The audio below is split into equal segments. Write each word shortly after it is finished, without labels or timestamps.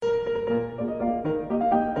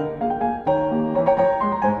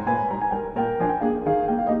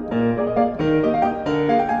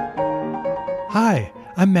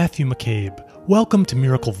I'm Matthew McCabe. Welcome to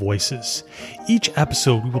Miracle Voices. Each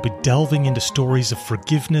episode, we will be delving into stories of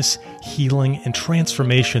forgiveness, healing, and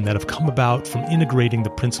transformation that have come about from integrating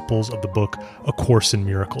the principles of the book A Course in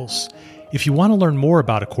Miracles. If you want to learn more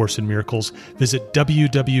about A Course in Miracles, visit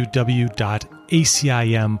www.acim.org.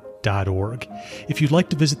 If you'd like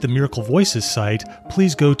to visit the Miracle Voices site,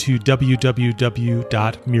 please go to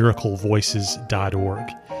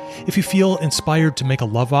www.miraclevoices.org. If you feel inspired to make a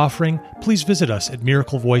love offering, please visit us at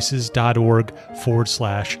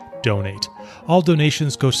miraclevoices.org/donate. All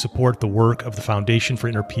donations go to support the work of the Foundation for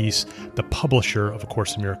Inner Peace, the publisher of A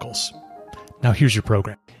Course in Miracles. Now here's your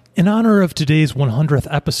program. In honor of today's 100th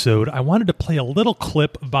episode, I wanted to play a little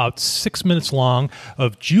clip about 6 minutes long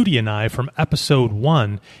of Judy and I from episode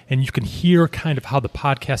 1, and you can hear kind of how the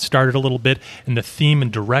podcast started a little bit and the theme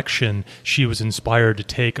and direction she was inspired to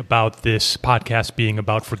take about this podcast being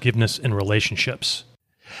about forgiveness and relationships.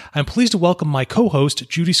 I'm pleased to welcome my co-host,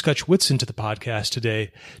 Judy Skutch-Whitson, to the podcast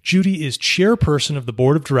today. Judy is chairperson of the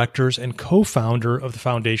board of directors and co-founder of the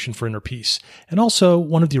Foundation for Inner Peace, and also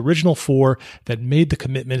one of the original 4 that made the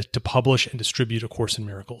commitment to publish and distribute A Course in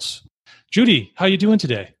Miracles. Judy, how are you doing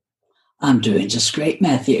today? I'm doing just great,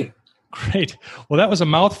 Matthew. Great. Well, that was a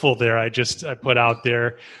mouthful there I put out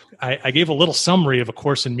there. I gave a little summary of A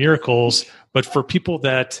Course in Miracles, but for people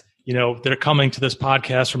that they're coming to this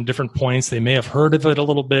podcast from different points. They may have heard of it a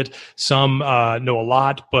little bit. Some know a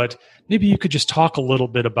lot, but maybe you could just talk a little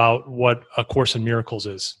bit about what A Course in Miracles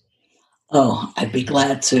is. Oh, I'd be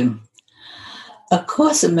glad to. A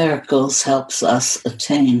Course in Miracles helps us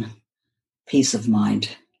attain peace of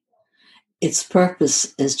mind. Its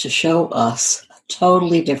purpose is to show us a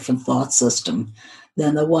totally different thought system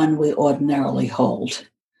than the one we ordinarily hold.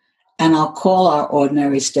 And I'll call our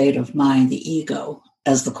ordinary state of mind the ego,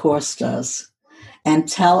 as the Course does, and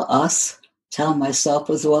tell myself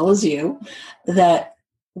as well as you, that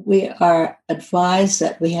we are advised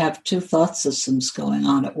that we have 2 thought systems going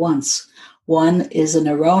on at once. One is an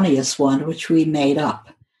erroneous one, which we made up,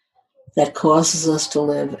 that causes us to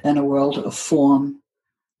live in a world of form,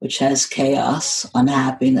 which has chaos,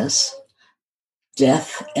 unhappiness,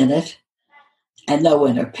 death in it, and no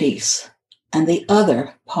inner peace. And the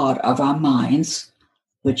other part of our minds,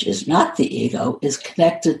 which is not the ego, is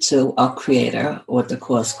connected to our Creator, what the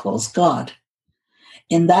Course calls God.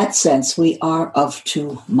 In that sense, we are of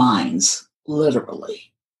 2 minds,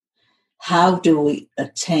 literally. How do we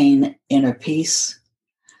attain inner peace?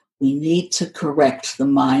 We need to correct the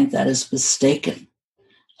mind that is mistaken.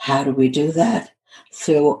 How do we do that?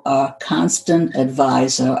 Through our constant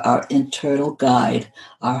advisor, our internal guide,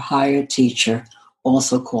 our higher teacher,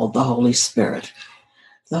 also called the Holy Spirit.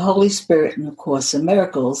 The Holy Spirit in A Course in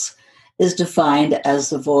Miracles is defined as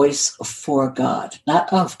the voice for God,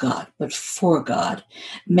 not of God, but for God,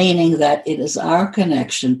 meaning that it is our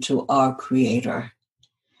connection to our Creator.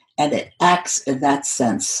 And it acts in that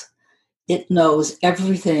sense. It knows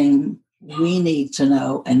everything we need to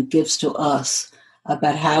know and gives to us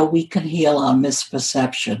about how we can heal our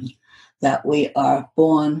misperception, that we are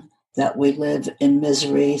born, that we live in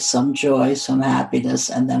misery, some joy, some happiness,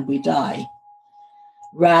 and then we die.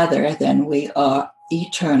 Rather than we are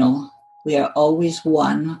eternal, we are always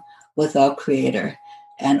one with our Creator,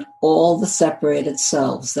 and all the separated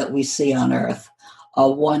selves that we see on earth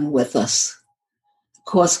are one with us. The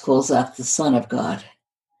Course calls that the Son of God.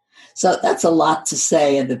 So that's a lot to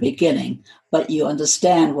say in the beginning, but you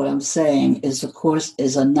understand what I'm saying is the Course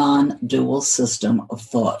is a non-dual system of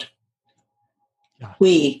thought. Yeah.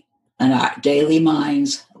 We, in our daily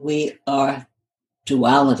minds, we are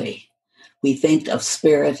duality. We think of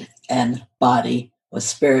spirit and body, or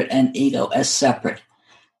spirit and ego, as separate.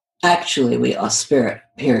 Actually, we are spirit,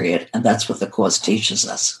 period, and that's what the Course teaches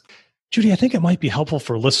us. Judy, I think it might be helpful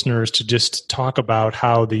for listeners to just talk about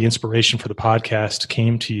how the inspiration for the podcast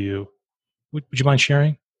came to you. Would you mind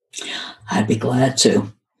sharing? I'd be glad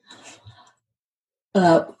to.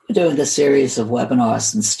 We're doing a series of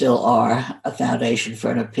webinars, and still are. A Foundation for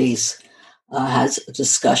Inner Peace has a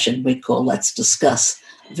discussion we call Let's Discuss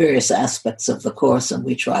various aspects of the Course, and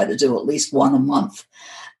we try to do at least one a month.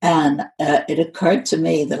 And it occurred to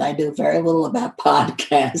me that I knew very little about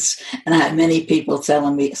podcasts, and I had many people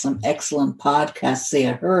telling me some excellent podcasts they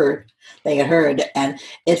had heard, and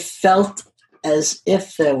it felt as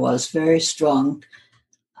if there was very strong,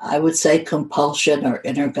 I would say, compulsion or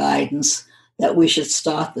inner guidance that we should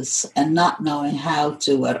start this, and not knowing how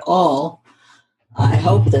to at all. I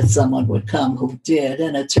hoped that someone would come who did,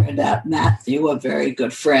 and it turned out Matthew, a very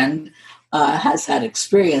good friend, has had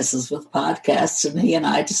experiences with podcasts, and he and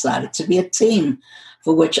I decided to be a team,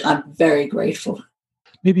 for which I'm very grateful.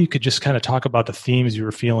 Maybe you could just kind of talk about the themes you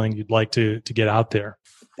were feeling you'd like to get out there.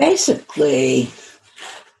 Basically,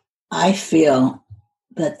 I feel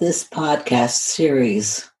that this podcast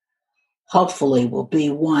series hopefully will be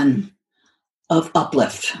one of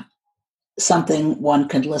uplift, something one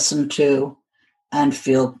can listen to and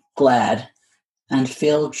feel glad and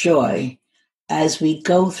feel joy as we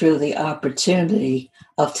go through the opportunity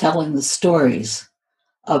of telling the stories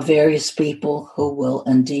of various people who will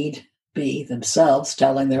indeed be themselves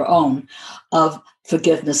telling their own of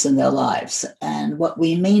forgiveness in their lives. And what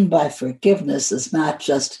we mean by forgiveness is not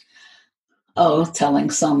just,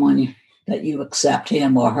 telling someone that you accept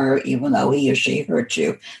him or her even though he or she hurt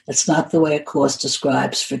you. That's not the way a Course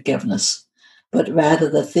describes forgiveness, but rather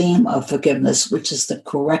the theme of forgiveness, which is the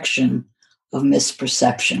correction of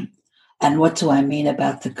misperception. And what do I mean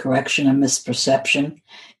about the correction of misperception?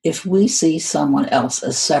 If we see someone else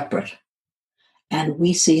as separate and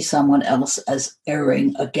we see someone else as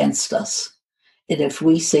erring against us, and if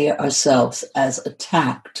we see ourselves as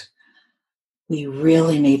attacked, we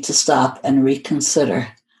really need to stop and reconsider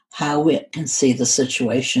how we can see the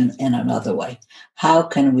situation in another way. How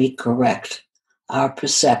can we correct our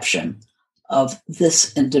perception of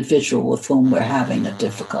this individual with whom we're having a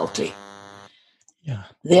difficulty? Yeah.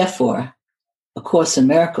 Therefore, A Course in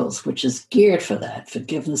Miracles, which is geared for that,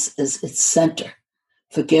 forgiveness is its center.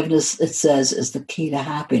 Forgiveness, it says, is the key to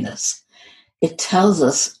happiness. It tells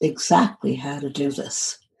us exactly how to do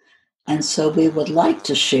this. And so we would like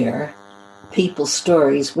to share people's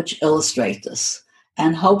stories which illustrate this.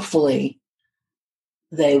 And hopefully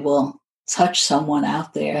they will touch someone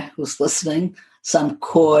out there who's listening, some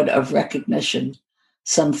chord of recognition,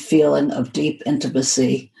 some feeling of deep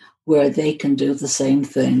intimacy where they can do the same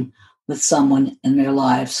thing with someone in their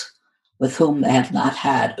lives with whom they have not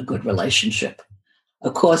had a good relationship.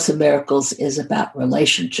 A Course in Miracles is about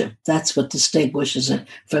relationship. That's what distinguishes it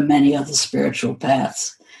from many other spiritual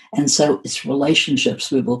paths. And so it's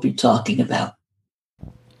relationships we will be talking about.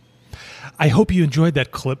 I hope you enjoyed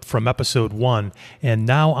that clip from episode 1, and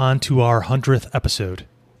now on to our 100th episode.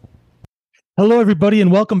 Hello, everybody,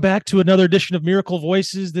 and welcome back to another edition of Miracle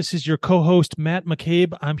Voices. This is your co-host, Matt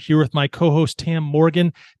McCabe. I'm here with my co-host, Tam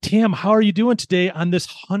Morgan. Tam, how are you doing today on this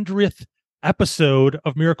 100th episode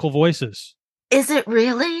of Miracle Voices? Is it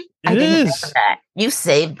really? It is. That. You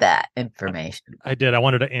saved that information. I did. I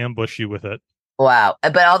wanted to ambush you with it. Wow.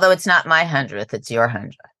 But although it's not my 100th, it's your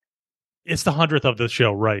 100th. It's the 100th of the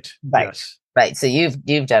show, right? Right. Yes. Right. So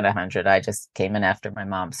you've done 100. I just came in after my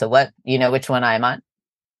mom. So what, which one I'm on?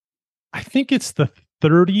 I think it's the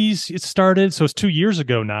 30s it started. So it's 2 years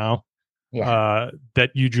ago now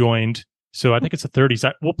that you joined. So I think it's the 30s.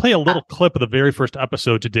 We'll play a little clip of the very first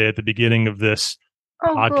episode today at the beginning of this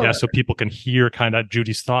podcast good. So people can hear kind of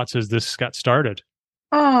Judy's thoughts as this got started.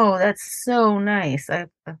 Oh, that's so nice.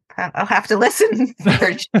 I'll have to listen.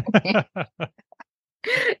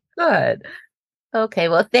 Good. Okay.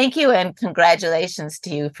 Well, thank you and congratulations to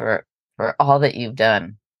you for all that you've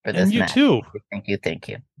done for this. And you too. Thank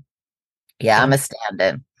you. Yeah, I'm a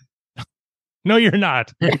stand-in. No, you're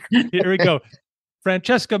not. Here we go.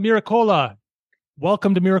 Francesca Miracola,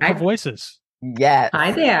 welcome to Miracle Voices. Yes.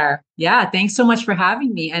 Hi there. Yeah, thanks so much for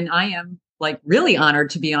having me. And I am really honored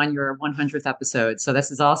to be on your 100th episode. So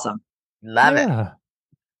this is awesome. Love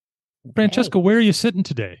it. Francesca, where are you sitting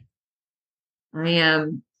today? I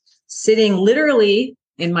am sitting literally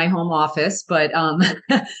in my home office, but on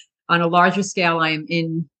a larger scale, I am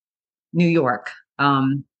in New York.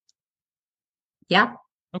 Yeah.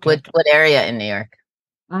 Okay. What area in New York?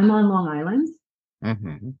 I'm on Long Island.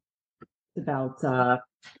 Mm-hmm. It's about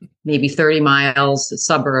maybe 30 miles, a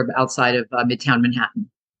suburb outside of Midtown Manhattan.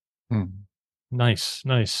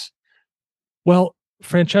 Nice. Well,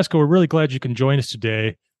 Francesca, we're really glad you can join us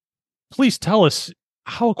today. Please tell us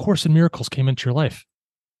how A Course in Miracles came into your life.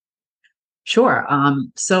 Sure.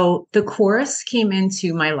 So the Course came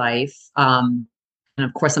into my life, and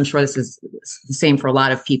of course, I'm sure this is the same for a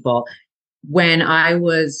lot of people, when I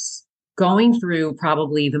was going through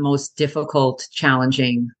probably the most difficult,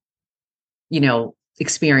 challenging,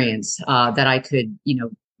 experience that I could,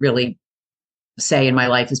 really say in my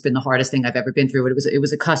life has been the hardest thing I've ever been through. It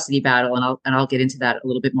was a custody battle, and I'll get into that a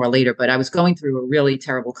little bit more later. But I was going through a really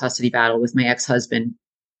terrible custody battle with my ex-husband,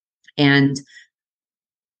 and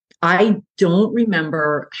I don't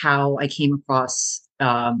remember how I came across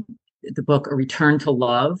the book A Return to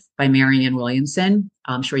Love by Marianne Williamson.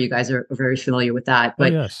 I'm sure you guys are very familiar with that.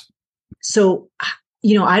 But yes. So,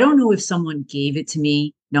 I don't know if someone gave it to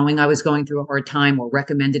me knowing I was going through a hard time or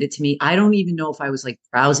recommended it to me. I don't even know if I was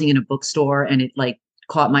browsing in a bookstore and it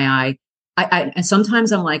caught my eye. And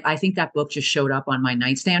sometimes I'm I think that book just showed up on my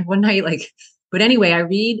nightstand one night. But anyway, I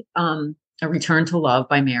read A Return to Love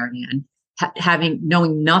by Marianne,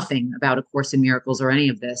 knowing nothing about A Course in Miracles or any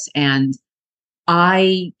of this. And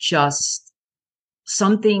I just,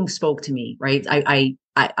 something spoke to me, right?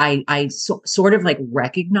 Sort of like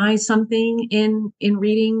recognized something in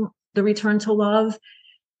reading The Return to Love.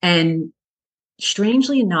 And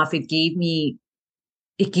strangely enough, it gave me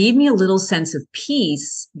a little sense of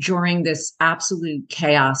peace during this absolute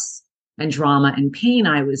chaos and drama and pain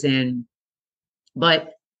I was in.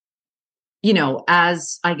 But,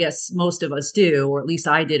 as I guess most of us do, or at least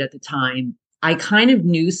I did at the time, I kind of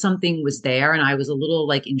knew something was there, and I was a little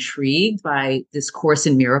like intrigued by this Course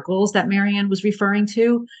in Miracles that Marianne was referring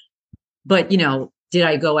to. But, did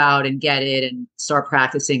I go out and get it and start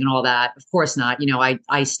practicing and all that? Of course not.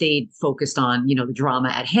 I stayed focused on, the drama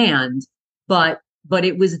at hand, but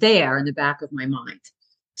it was there in the back of my mind.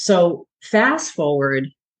 So fast forward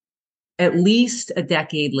at least a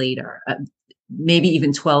decade later, maybe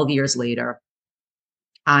even 12 years later,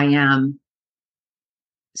 I am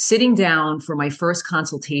sitting down for my first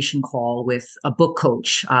consultation call with a book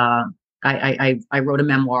coach. I wrote a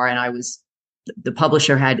memoir, and the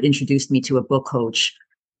publisher had introduced me to a book coach,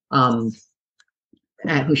 who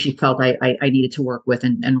she felt I needed to work with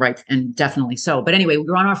and write, and definitely so. But anyway, we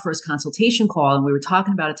were on our first consultation call, and we were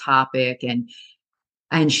talking about a topic,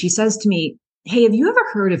 and she says to me, "Hey, have you ever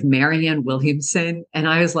heard of Marianne Williamson?" And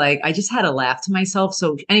I was like, I just had a laugh to myself.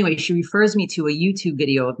 So anyway, she refers me to a YouTube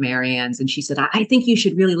video of Marianne's, and she said, I think you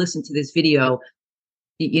should really listen to this video.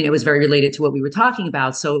 It was very related to what we were talking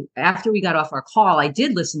about. So after we got off our call, I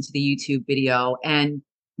did listen to the YouTube video, and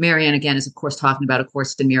Marianne, again, is of course talking about A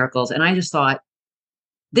Course in Miracles. And I just thought,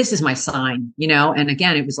 this is my sign, and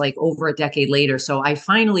again, it was like over a decade later. So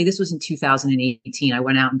this was in 2018, I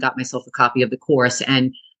went out and got myself a copy of the course,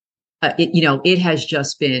 and it has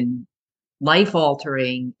just been life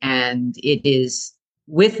altering, and it is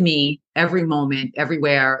with me every moment,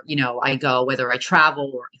 everywhere, I go, whether I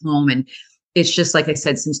travel or at home. And it's just, like I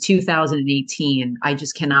said, since 2018, I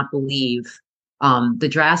just cannot believe the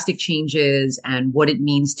drastic changes and what it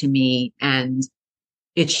means to me. And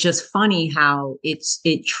it's just funny how it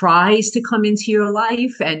tries to come into your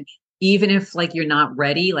life. And even if like you're not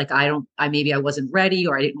ready, like maybe I wasn't ready,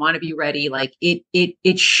 or I didn't want to be ready, like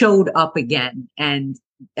it showed up again. And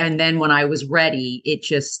then when I was ready,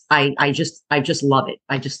 I just love it.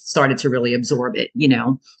 I just started to really absorb it.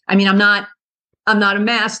 I mean, I'm not a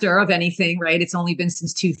master of anything, right? It's only been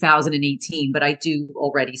since 2018, but I do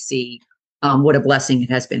already see what a blessing it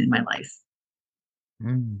has been in my life.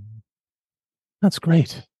 Mm. That's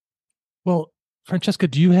great. Well, Francesca,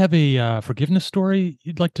 do you have a forgiveness story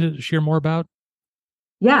you'd like to share more about?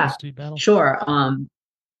 Yeah, sure.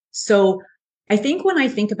 So I think when I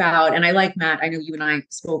think about, and I like Matt, I know you and I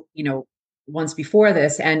spoke, once before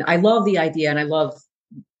this, and I love the idea, and I love,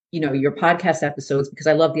 your podcast episodes, because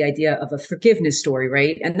I love the idea of a forgiveness story,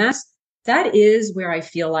 right? And that is where I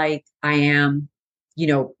feel like I am,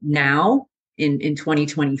 now in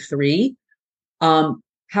 2023.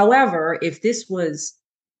 However, if this was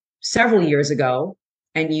several years ago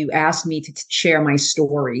and you asked me to share my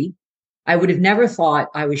story, I would have never thought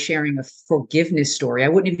I was sharing a forgiveness story. I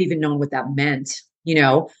wouldn't have even known what that meant.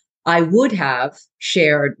 I would have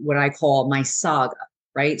shared what I call my saga,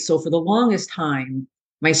 right? So for the longest time,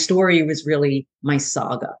 my story was really my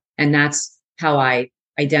saga. And that's how I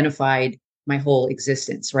identified my whole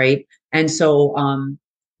existence, right? And so,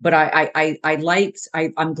 but I'm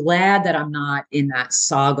glad that I'm not in that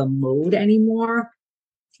saga mode anymore.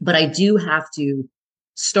 But I do have to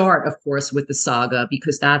start, of course, with the saga,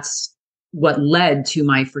 because that's what led to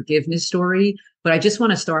my forgiveness story. But I just want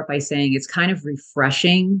to start by saying it's kind of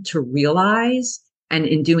refreshing to realize, and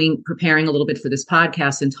in preparing a little bit for this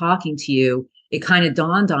podcast and talking to you, it kind of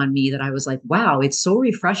dawned on me that I was like, wow, it's so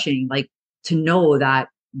refreshing, like to know that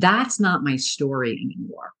that's not my story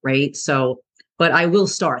anymore. Right. So, but I will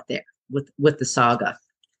start there with the saga.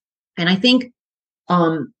 And I think,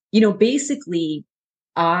 basically,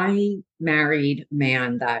 I married a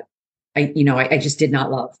man that I just did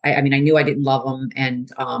not love. I mean, I knew I didn't love him.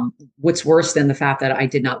 And what's worse than the fact that I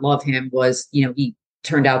did not love him was, he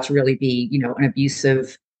turned out to really be, an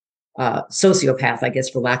abusive sociopath, I guess,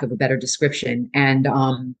 for lack of a better description. And,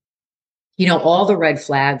 all the red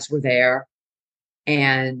flags were there.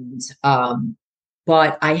 And,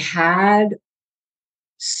 but I had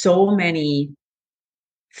so many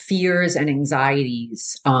fears and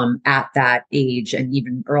anxieties at that age, and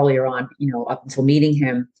even earlier on, up until meeting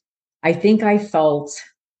him. I think I felt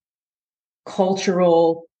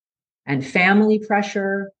cultural and family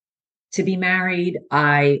pressure to be married.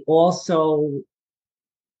 I also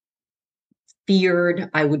feared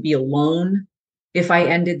I would be alone if I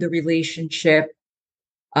ended the relationship.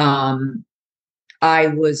 I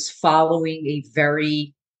was following a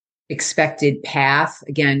very expected path.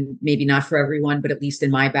 Again, maybe not for everyone, but at least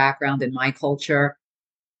in my background and my culture.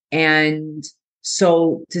 And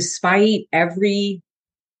so despite every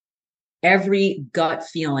gut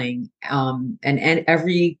feeling, and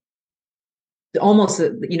every almost,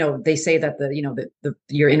 they say that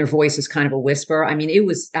your inner voice is kind of a whisper. I mean, it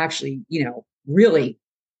was actually, really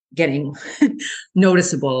getting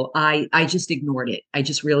noticeable. I just ignored it. I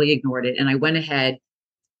just really ignored it. And I went ahead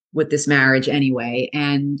with this marriage anyway.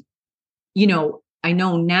 And, I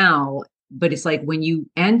know now, but it's like when you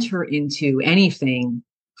enter into anything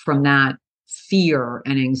from that fear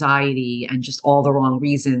and anxiety and just all the wrong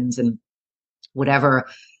reasons and whatever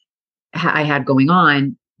I had going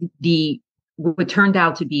on, what turned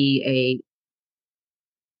out to be a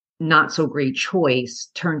not so great choice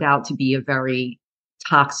turned out to be a very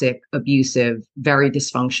toxic, abusive, very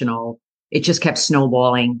dysfunctional. It just kept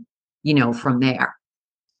snowballing, from there.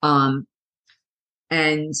 And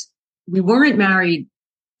we weren't married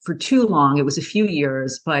for too long. It was a few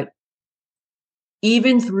years, but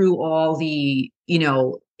even through all the,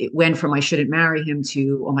 it went from I shouldn't marry him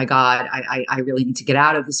to, oh my God, I really need to get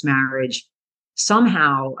out of this marriage.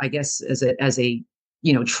 Somehow, I guess as a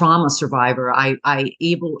trauma survivor, I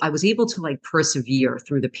was able to like persevere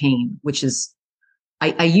through the pain, which is,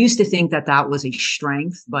 I used to think that was a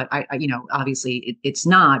strength, but I obviously it's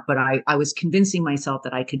not, but I was convincing myself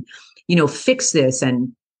that I could, fix this.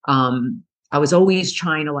 And, I was always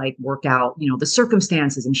trying to like work out, the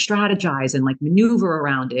circumstances and strategize and like maneuver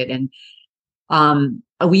around it. And,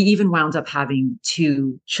 we even wound up having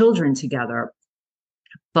 2 children together.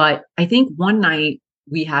 But I think one night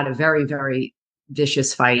we had a very, very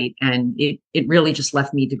vicious fight, and it really just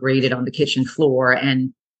left me degraded on the kitchen floor.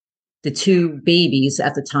 And the 2 babies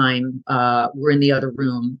at the time were in the other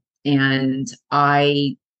room. And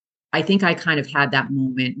I think I kind of had that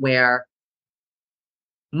moment where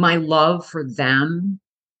my love for them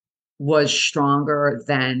was stronger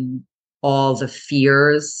than all the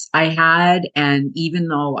fears I had. And even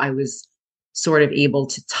though I was sort of able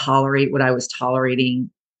to tolerate what I was tolerating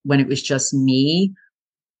when it was just me,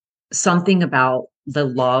 something about the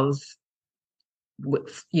love,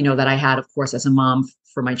 that I had, of course, as a mom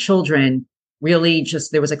for my children, really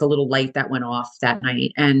just, there was like a little light that went off that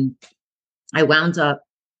night. And I wound up,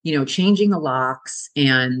 changing the locks.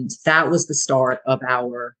 And that was the start of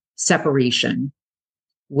our separation,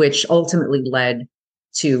 which ultimately led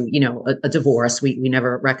to, a divorce. We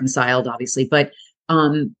never reconciled, obviously. But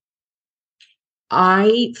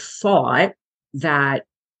I thought that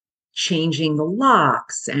changing the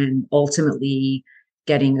locks and ultimately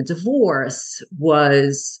getting a divorce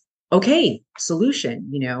was okay,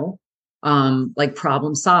 solution, like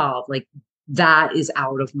problem solved, like that is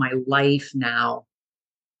out of my life now.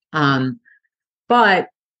 But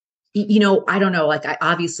I don't know, like I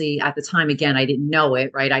obviously at the time, again, I didn't know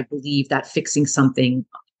it, right? I believed that fixing something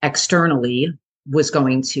externally was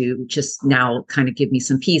going to just now kind of give me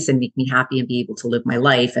some peace and make me happy and be able to live my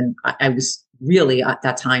life. And I was really at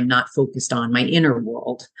that time not focused on my inner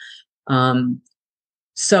world.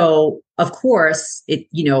 So of course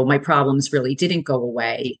my problems really didn't go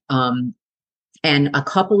away. And a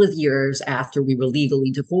couple of years after we were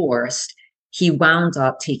legally divorced, he wound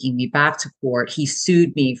up taking me back to court. He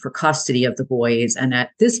sued me for custody of the boys. And at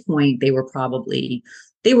this point, they were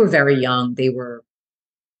very young. They were,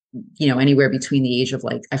 anywhere between the age of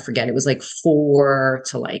like, I forget, it was like 4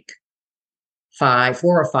 to like 4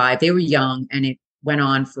 or 5. They were young, and it went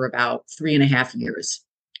on for about 3.5 years.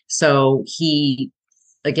 So he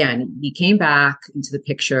came back into the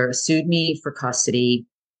picture, sued me for custody.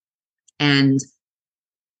 And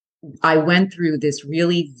I went through this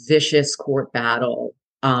really vicious court battle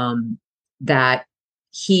that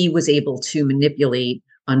he was able to manipulate,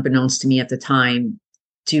 unbeknownst to me at the time,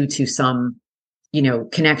 due to some,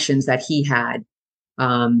 connections that he had.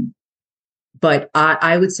 But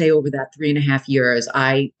I would say over that 3.5 years,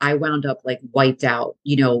 I wound up like wiped out,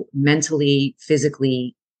 mentally,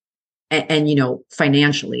 physically, and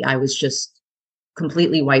financially. I was just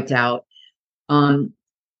completely wiped out.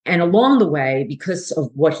 And along the way, because of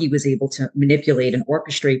what he was able to manipulate and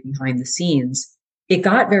orchestrate behind the scenes, it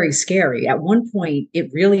got very scary. At one point, it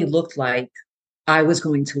really looked like I was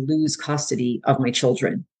going to lose custody of my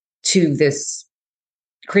children to this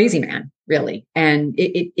crazy man, really. And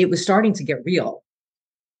it was starting to get real.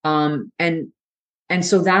 And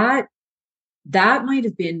so that might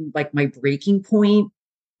have been like my breaking point.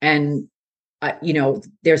 And,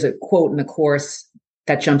 there's a quote in the course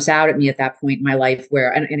that jumps out at me at that point in my life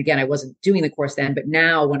where, and again, I wasn't doing the course then, but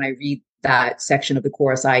now when I read that section of the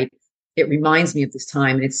course, it reminds me of this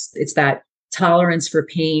time. And it's that tolerance for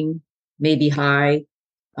pain may be high,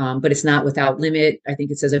 but it's not without limit. I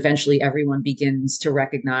think it says eventually everyone begins to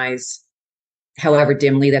recognize, however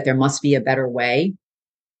dimly, that there must be a better way.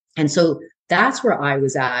 And so that's where I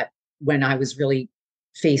was at when I was really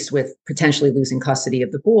faced with potentially losing custody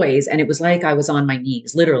of the boys. And it was like I was on my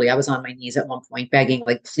knees. Literally, I was on my knees at one point begging,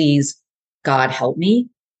 like, please, God, help me.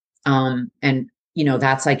 And,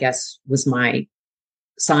 that's, I guess, was my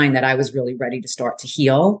sign that I was really ready to start to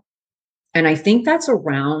heal. And I think that's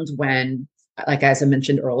around when, like, as I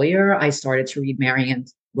mentioned earlier, I started to read Marianne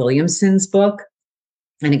Williamson's book.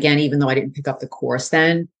 And again, even though I didn't pick up the course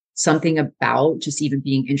then, something about just even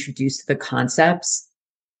being introduced to the concepts,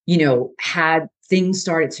 had things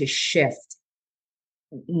started to shift,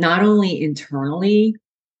 not only internally,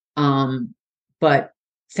 but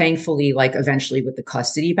thankfully, like eventually with the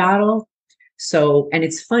custody battle. So, and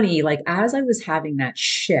it's funny, like as I was having that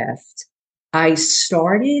shift, I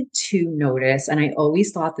started to notice, and I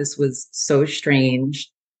always thought this was so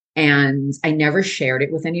strange, and I never shared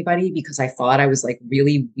it with anybody because I thought I was like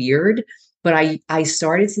really weird, but I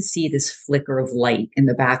started to see this flicker of light in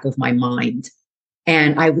the back of my mind.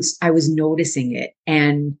 And I was noticing it,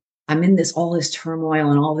 and I'm in all this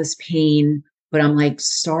turmoil and all this pain, but I'm like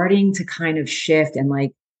starting to kind of shift and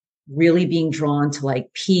like really being drawn to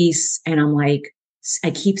like peace. And I'm like,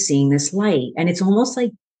 I keep seeing this light, and it's almost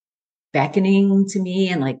like beckoning to me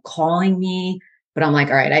and like calling me. But I'm like,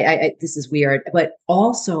 all right, I this is weird. But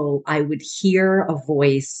also I would hear a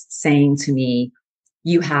voice saying to me,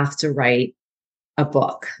 you have to write a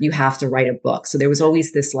book. You have to write a book. So there was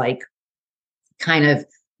always this like kind of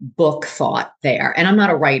book thought there. And I'm not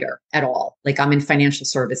a writer at all. Like I'm in financial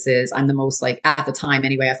services. I'm the most, like at the time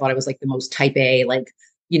anyway, I thought I was like the most type A, like,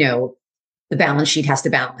 the balance sheet has to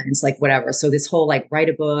balance, like whatever. So this whole like write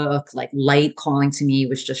a book, like light calling to me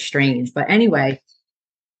was just strange. But anyway,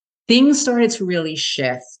 things started to really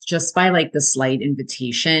shift just by like the slight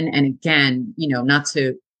invitation. And again, not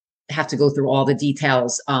to have to go through all the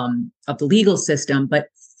details of the legal system, but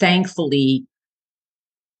thankfully,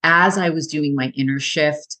 as I was doing my inner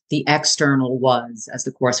shift, the external was, as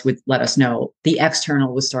the course would let us know, the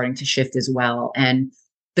external was starting to shift as well. And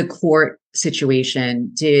the court situation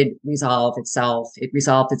did resolve itself. It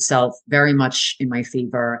resolved itself very much in my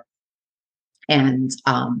favor. And,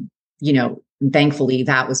 thankfully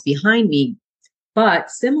that was behind me. But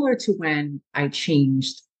similar to when I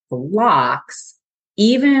changed the locks,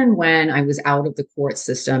 even when I was out of the court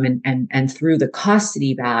system and through the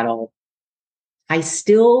custody battle, I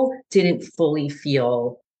still didn't fully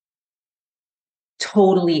feel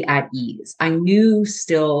totally at ease. I knew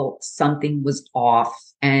still something was off,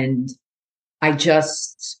 and I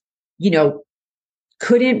just,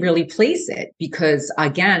 couldn't really place it because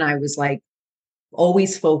again, I was like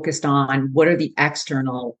always focused on what are the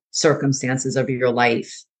external circumstances of your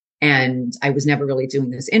life. And I was never really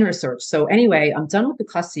doing this inner search. So anyway, I'm done with the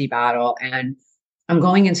custody battle and I'm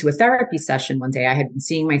going into a therapy session one day. I had been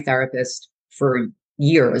seeing my therapist for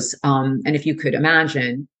years. And if you could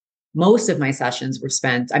imagine, most of my sessions were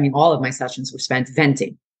spent, all of my sessions were spent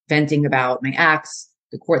venting about my ex,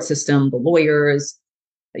 the court system, the lawyers,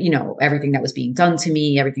 everything that was being done to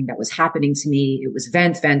me, everything that was happening to me. It was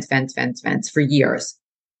vent for years.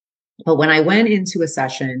 But when I went into a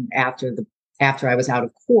session after I was out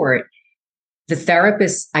of court, the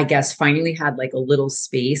therapist, I guess, finally had like a little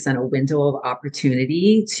space and a window of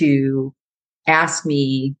opportunity to ask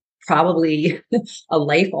me probably a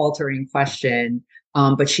life-altering question.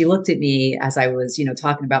 But she looked at me as I was,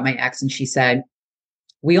 talking about my ex, and she said,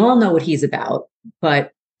 we all know what he's about,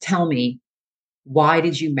 but tell me, why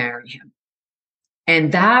did you marry him?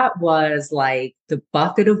 And that was like the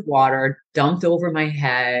bucket of water dumped over my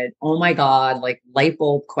head. Oh my God, like light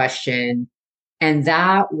bulb question. And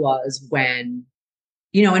that was when,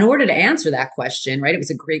 in order to answer that question, right? It was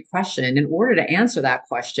a great question. In order to answer that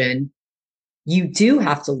question, you do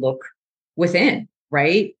have to look within,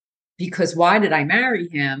 right? Because why did I marry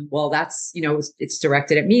him? Well, that's, it's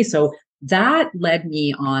directed at me. So that led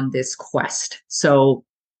me on this quest. So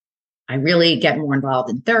I really get more involved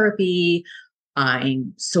in therapy.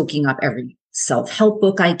 I'm soaking up every self-help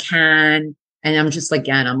book I can. And I'm just,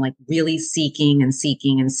 again, I'm like really seeking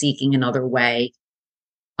another way.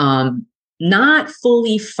 Not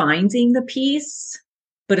fully finding the peace,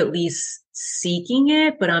 but at least seeking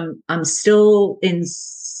it. But I'm still in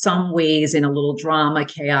some ways in a little drama,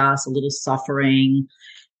 chaos, a little suffering.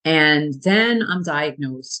 And then I'm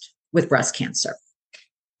diagnosed with breast cancer.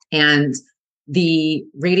 And the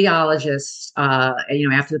radiologist,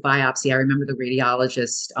 after the biopsy, I remember the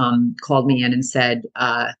radiologist called me in and said,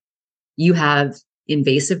 you have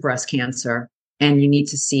invasive breast cancer and you need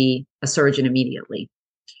to see a surgeon immediately.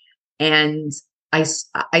 And I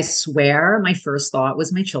swear my first thought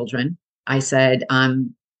was my children. I said,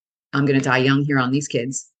 I'm going to die young here on these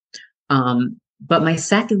kids. But my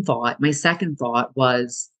second thought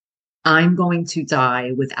was, I'm going to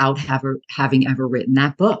die without having ever written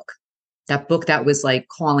that book that was like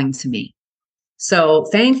calling to me. So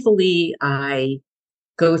thankfully, I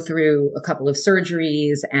go through a couple of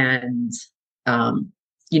surgeries and,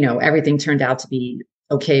 everything turned out to be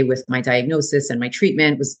okay with my diagnosis, and my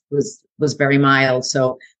treatment was very mild.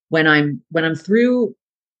 So when I'm through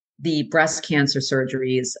the breast cancer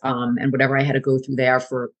surgeries, and whatever I had to go through there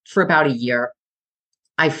for about a year,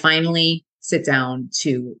 I finally sit down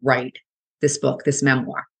to write this book, this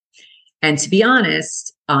memoir. And to be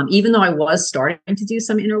honest, even though I was starting to do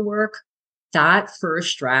some inner work, that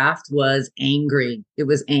first draft was angry. It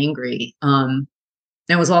was angry. And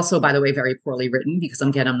it was also, by the way, very poorly written because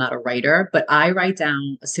I'm not a writer, but I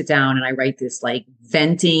sit down and I write this like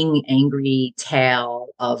venting, angry tale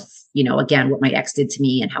of, again, what my ex did to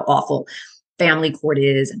me and how awful family court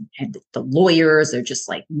is, and the lawyers are just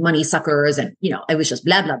like money suckers. And, it was just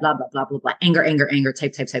blah, blah, blah, blah, blah, blah, blah, anger,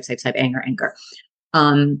 type, anger.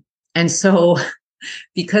 And so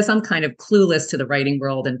because I'm kind of clueless to the writing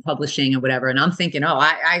world and publishing and whatever, and I'm thinking, oh,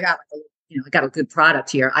 I got, I got a good product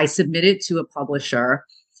here. I submit it to a publisher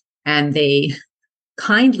and they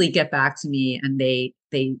kindly get back to me and they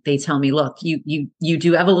tell me, look, you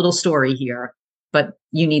do have a little story here, but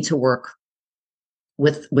you need to work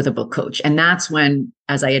with a book coach. And that's when,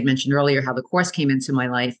 as I had mentioned earlier, how the course came into my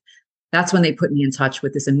life. That's when they put me in touch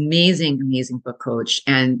with this amazing, amazing book coach.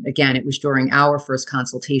 And again, it was during our first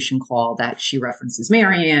consultation call that she references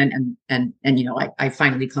Marianne, and I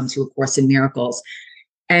finally come to A Course in Miracles.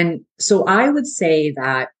 And so I would say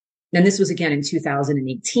that, and this was again in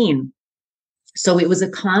 2018. So it was a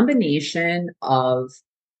combination of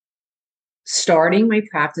starting my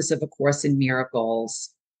practice of A Course in Miracles,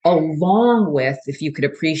 along with, if you could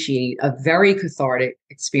appreciate, a very cathartic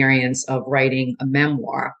experience of writing a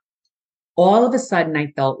memoir. All of a sudden, I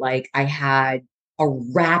felt like I had a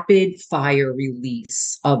rapid fire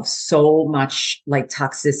release of so much like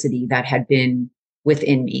toxicity that had been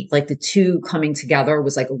within me. Like the two coming together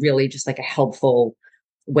was like really just like a helpful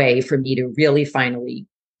way for me to really finally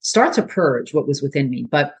start to purge what was within me.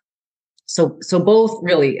 But so both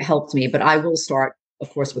really helped me. But I will start, of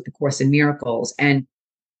course, with the Course in Miracles. And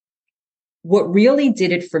what really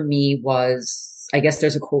did it for me was, I guess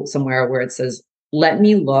there's a quote somewhere where it says, "Let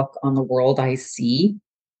me look on the world I see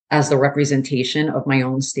as the representation of my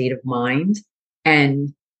own state of mind."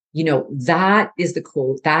 And, that is the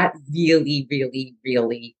quote that really, really,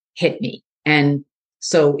 really hit me. And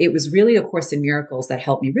so it was really A Course in Miracles that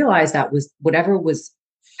helped me realize that was whatever was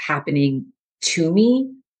happening to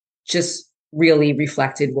me just really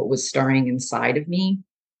reflected what was stirring inside of me.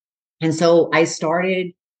 And so I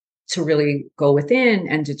started to really go within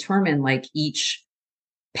and determine like each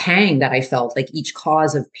pang that I felt, like each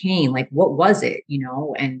cause of pain, like what was it,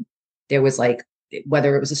 and there was like,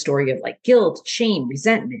 whether it was a story of like guilt, shame,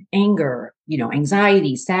 resentment, anger,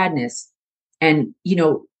 anxiety, sadness. And,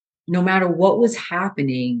 no matter what was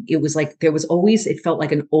happening, it was like, there was always, it felt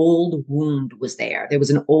like an old wound was there. There was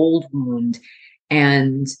an old wound,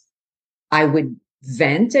 and I would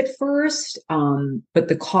vent at first. But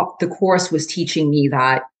the course was teaching me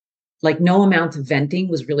that like no amount of venting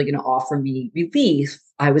was really going to offer me relief.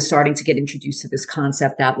 I was starting to get introduced to this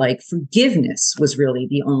concept that like forgiveness was really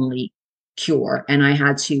the only cure. And I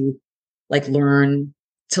had to like learn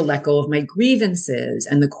to let go of my grievances.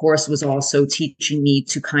 And the course was also teaching me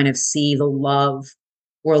to kind of see the love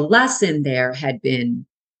or lesson there had been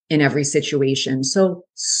in every situation. So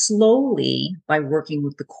slowly, by working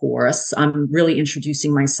with the course, I'm really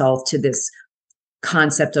introducing myself to this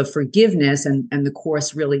concept of forgiveness, and the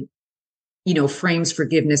course really frames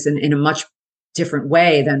forgiveness in a much different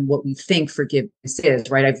way than what we think forgiveness is,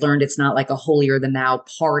 right? I've learned it's not like a holier than thou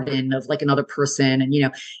pardon of like another person. And,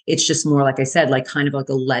 it's just more, like I said, like kind of like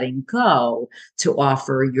a letting go to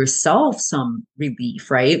offer yourself some relief,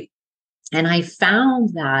 right? And I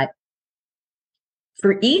found that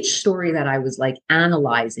for each story that I was like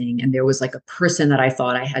analyzing, and there was like a person that I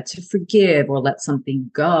thought I had to forgive or let something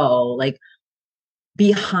go, like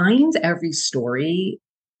behind every story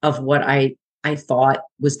of what I thought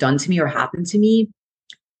was done to me or happened to me,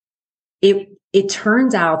 it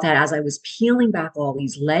turns out that as I was peeling back all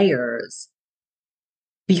these layers,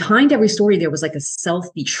 behind every story, there was like a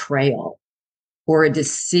self-betrayal or a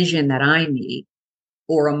decision that I made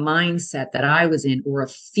or a mindset that I was in or a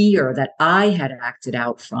fear that I had acted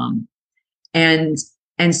out from. And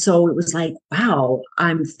And so it was like, wow,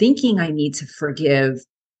 I'm thinking I need to forgive,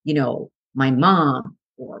 my mom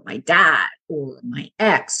or my dad or my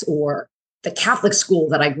ex or the Catholic school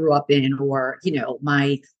that I grew up in, or,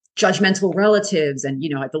 my judgmental relatives. And,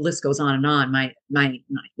 the list goes on and on. My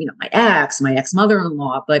ex, my ex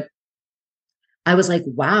mother-in-law. But I was like,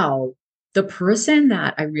 wow, the person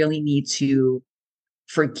that I really need to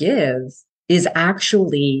forgive is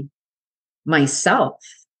actually myself,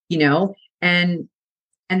 you know? And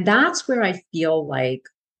and that's where I feel like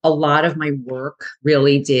a lot of my work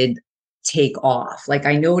really did take off. Like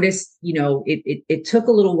I noticed, it took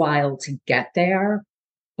a little while to get there,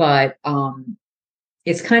 but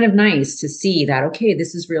it's kind of nice to see that, okay,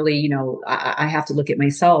 this is really, I have to look at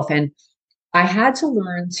myself. And I had to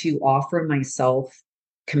learn to offer myself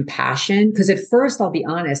compassion, because at first, I'll be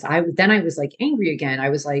honest, I was like angry again. I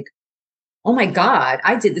was like, oh my God,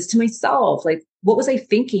 I did this to myself. Like, what was I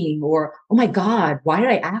thinking? Or, oh my God, why did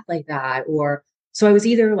I act like that? Or, so I was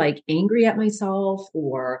either like angry at myself,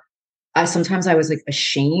 or sometimes I was like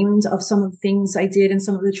ashamed of some of the things I did and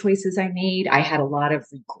some of the choices I made. I had a lot of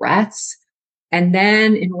regrets. And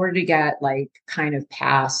then in order to get like kind of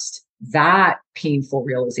past that painful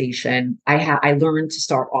realization, I learned to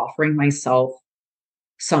start offering myself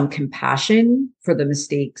some compassion for the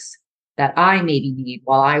mistakes that I maybe made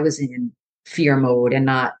while I was in fear mode and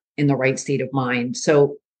not in the right state of mind.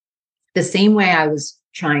 So the same way I was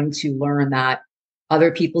trying to learn that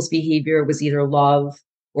other people's behavior was either love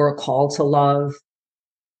or a call to love,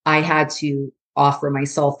 I had to offer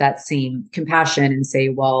myself that same compassion and say,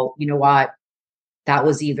 well, you know what? That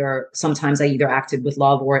was sometimes I either acted with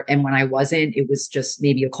love, and when I wasn't, it was just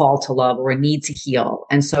maybe a call to love or a need to heal.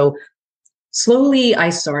 And so slowly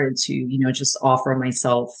I started to, just offer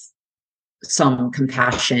myself some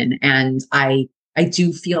compassion. And I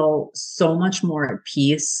do feel so much more at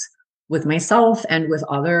peace with myself and with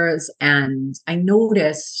others. And I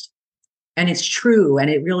noticed, and it's true, and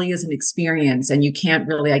it really is an experience. And you can't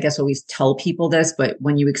really, I guess, always tell people this, but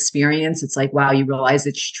when you experience, it's like, wow, you realize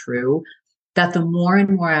it's true, that the more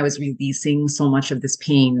and more I was releasing so much of this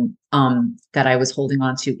pain that I was holding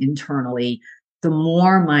on to internally, the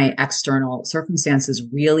more my external circumstances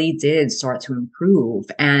really did start to improve.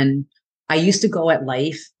 And I used to go at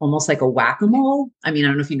life almost like a whack-a-mole. I mean, I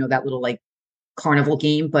don't know if you know that little like carnival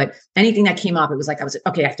game, but anything that came up, it was like, I was,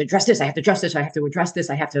 okay, I have to address this. I have to address this. I have to address this.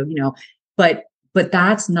 I have to, but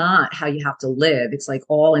that's not how you have to live. It's like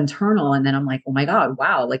all internal. And then I'm like, oh my God,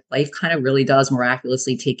 wow. Like life kind of really does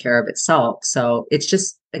miraculously take care of itself. So it's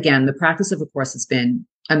just, again, the practice of a course has been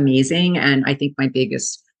amazing. And I think my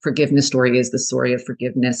biggest forgiveness story is the story of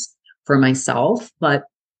forgiveness for myself. But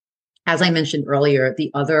as I mentioned earlier,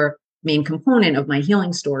 the other main component of my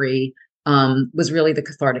healing story was really the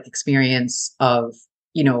cathartic experience of,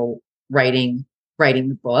 writing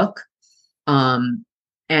the book.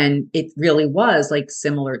 And it really was like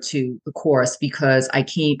similar to the course, because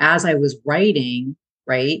as I was writing,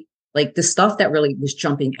 right, like the stuff that really was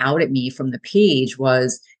jumping out at me from the page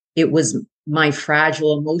it was my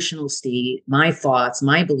fragile emotional state, my thoughts,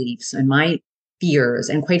 my beliefs, and my fears.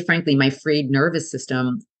 And quite frankly, my frayed nervous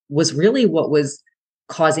system was really what was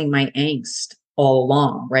causing my angst all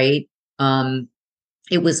along, right?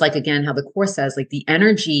 It was like, again, how the course says, like the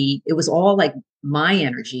energy, it was all like my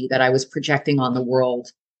energy that I was projecting on the world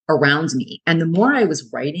around me. And the more I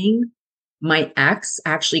was writing, my ex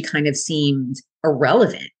actually kind of seemed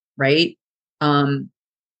irrelevant, right? And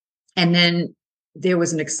then there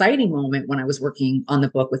was an exciting moment when I was working on the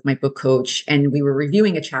book with my book coach, and we were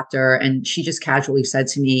reviewing a chapter, and she just casually said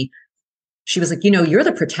to me, she was like, you're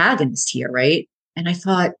the protagonist here, right? And I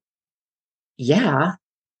thought, yeah,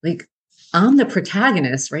 like I'm the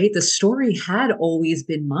protagonist, right? The story had always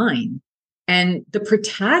been mine. And the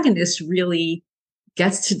protagonist really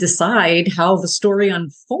gets to decide how the story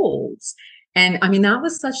unfolds. And I mean, that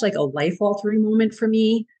was such like a life altering moment for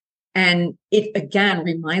me. And it again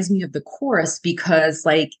reminds me of the course, because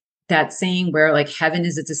like that saying where like heaven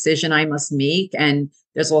is a decision I must make. And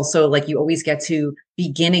there's also like, you always get to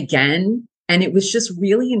begin again. And it was just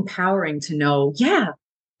really empowering to know, yeah,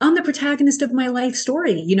 I'm the protagonist of my life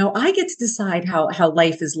story. I get to decide how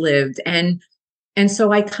life is lived. And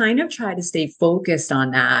so I kind of try to stay focused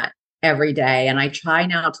on that every day. And I try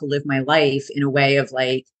now to live my life in a way of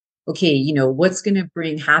like, okay, what's going to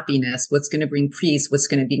bring happiness? What's going to bring peace? What's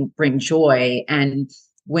going to bring joy? And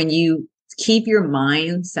when you keep your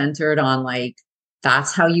mind centered on like,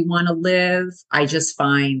 that's how you want to live, I just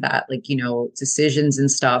find that like, decisions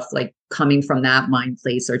and stuff like coming from that mind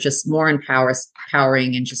place are just more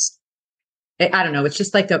empowering, and just, I don't know, it's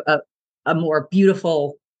just like a more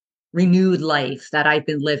beautiful renewed life that I've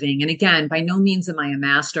been living. And again, by no means am I a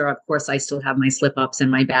master. Of course, I still have my slip ups and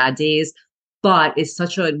my bad days, but it's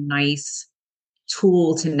such a nice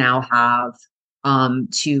tool to now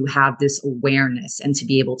to have this awareness and to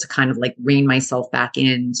be able to kind of like rein myself back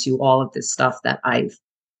into all of this stuff that I've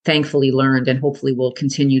thankfully learned and hopefully will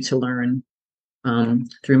continue to learn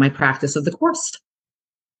through my practice of the course.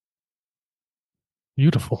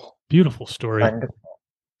 Beautiful, beautiful story. Wonderful.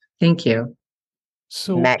 Thank you.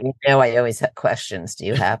 So, Matt, you know I always have questions. Do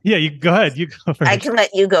you have? Yeah, you go ahead. You go first. I can let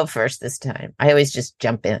you go first this time. I always just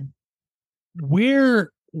jump in. Where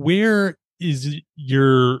is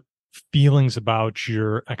your feelings about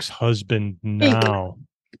your ex-husband now?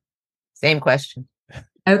 Same question.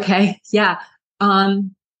 Okay. Yeah. I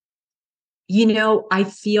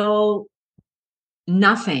feel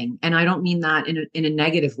nothing, and I don't mean that in a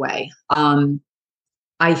negative way.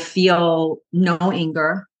 I feel no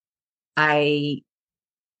anger.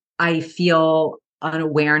 I feel an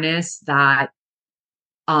awareness that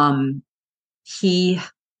he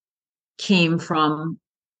came from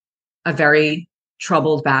a very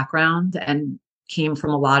troubled background and came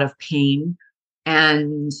from a lot of pain.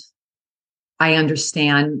 And I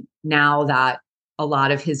understand now that a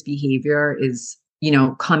lot of his behavior is,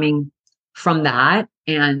 coming from that.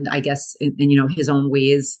 And I guess in his own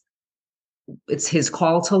ways, it's his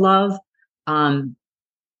call to love. I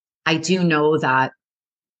do know that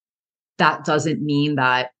doesn't mean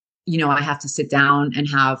that, I have to sit down and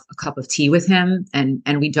have a cup of tea with him, and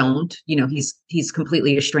we don't. He's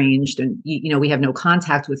completely estranged, and we have no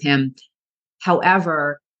contact with him.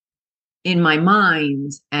 However, in my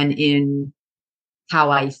mind and in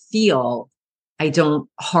how I feel, I don't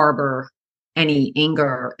harbor any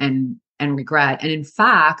anger and regret. And in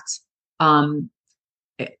fact,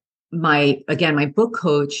 my book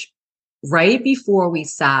coach, right before we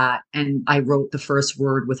sat and I wrote the first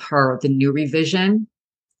word with her, the new revision.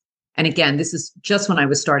 And again, this is just when I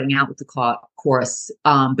was starting out with the course,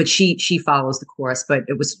 but she follows the course. But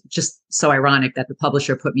it was just so ironic that the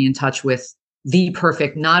publisher put me in touch with the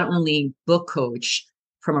perfect, not only book coach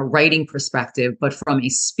from a writing perspective, but from a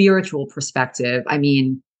spiritual perspective. I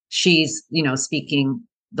mean, she's, speaking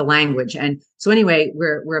the language. And so anyway,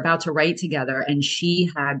 we're about to write together, and she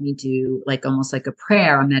had me do almost like a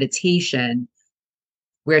prayer, a meditation,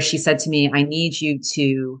 where she said to me, I need you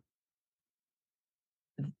to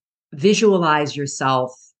visualize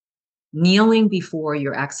yourself kneeling before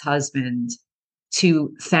your ex-husband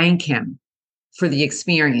to thank him for the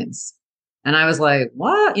experience. And I was like,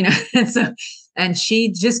 what? And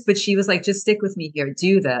she was like, just stick with me here,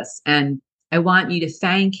 do this. And I want you to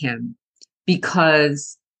thank him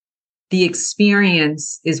because the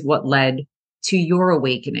experience is what led to your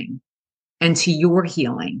awakening and to your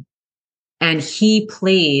healing. And he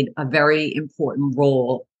played a very important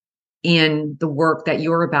role in the work that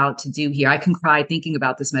you're about to do here. I can cry thinking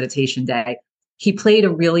about this meditation day. He played a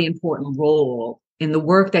really important role in the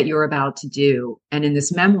work that you're about to do and in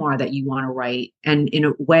this memoir that you want to write. And in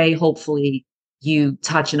a way, hopefully you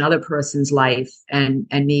touch another person's life and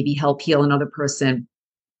maybe help heal another person.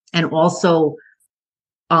 And also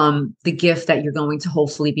the gift that you're going to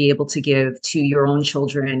hopefully be able to give to your own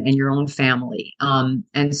children and your own family.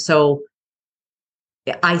 And so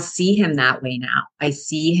I see him that way now. I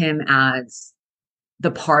see him as the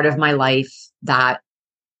part of my life that,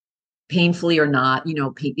 painfully or not,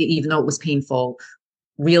 even though it was painful,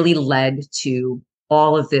 really led to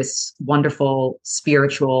all of this wonderful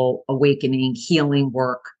spiritual awakening, healing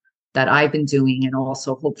work that I've been doing, and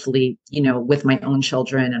also hopefully, with my own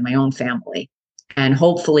children and my own family. And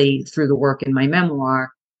hopefully through the work in my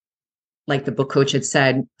memoir, like the book coach had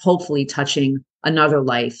said, hopefully touching another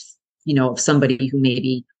life, of somebody who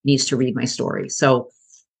maybe needs to read my story. So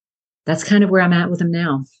that's kind of where I'm at with him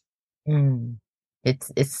now.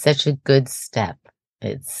 It's such a good step.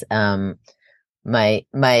 It's my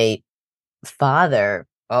father,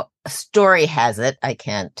 well, story has it, I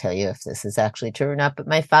can't tell you if this is actually true or not, but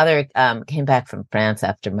my father came back from France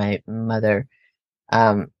after my mother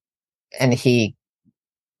and he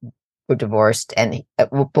were divorced, and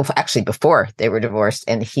actually before they were divorced,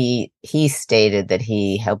 and he stated that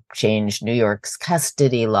he helped change New York's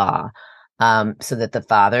custody law so that the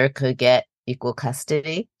father could get equal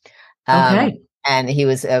custody. Okay. And he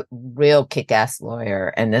was a real kick-ass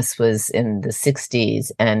lawyer, and this was in the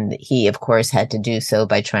 60s, and he of course had to do so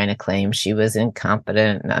by trying to claim she was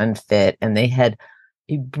incompetent and unfit, and they had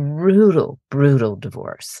a brutal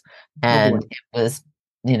divorce. And it was,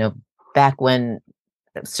 back when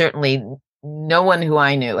certainly no one who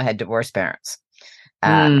I knew had divorced parents.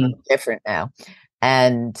 Different now.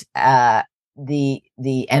 And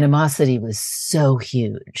the animosity was so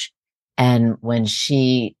huge. And when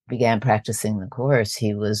she began practicing the course,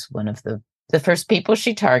 he was one of the first people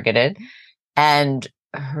she targeted. And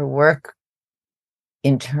her work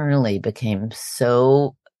internally became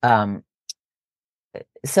so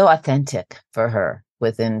authentic for her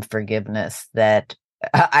within forgiveness that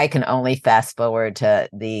I can only fast forward to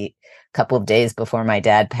the couple of days before my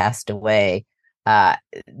dad passed away.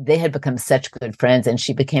 They had become such good friends, and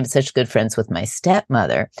she became such good friends with my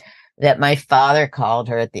stepmother that my father called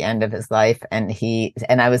her at the end of his life, and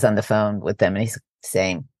I was on the phone with them, and he's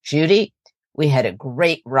saying, "Judy, we had a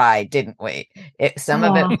great ride, didn't we? Some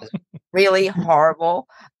of it was really horrible,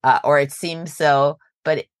 or it seemed so,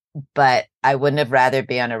 but I wouldn't have rather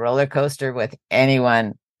be on a roller coaster with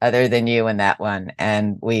anyone other than you in that one.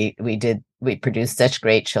 And we produced such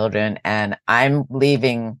great children, and I'm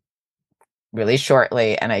leaving really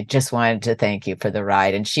shortly. And I just wanted to thank you for the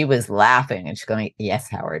ride." And she was laughing and she's going, "Yes,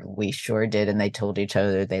 Howard, we sure did." And they told each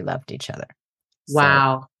other they loved each other.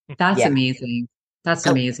 Wow. That's Yeah. amazing. That's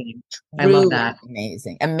Oh, amazing. I love truly that.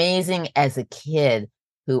 amazing. Amazing as a kid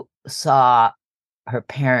who saw her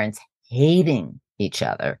parents hating each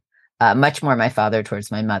other, much more my father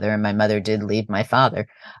towards my mother, and my mother did leave my father,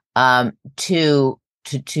 to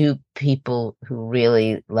two people who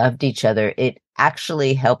really loved each other. It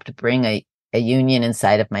actually helped bring a union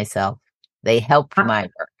inside of myself. They helped my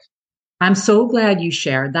work. I'm so glad you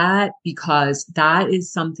shared that, because that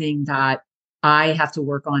is something that I have to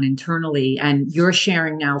work on internally. And you're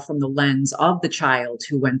sharing now from the lens of the child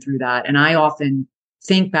who went through that. And I often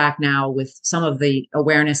think back now with some of the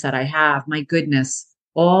awareness that I have, my goodness,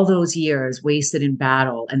 all those years wasted in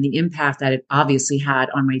battle and the impact that it obviously had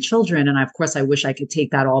on my children. And of course, I wish I could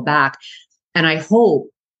take that all back. And I hope,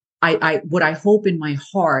 what I hope in my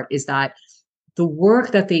heart is that the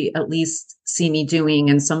work that they at least see me doing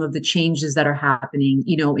and some of the changes that are happening,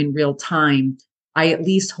 in real time, I at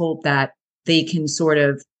least hope that they can sort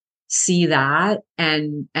of see that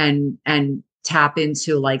and tap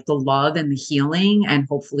into like the love and the healing, and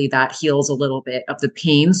hopefully that heals a little bit of the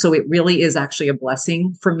pain. So it really is actually a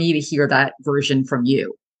blessing for me to hear that version from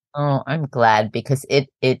you. Oh, I'm glad, because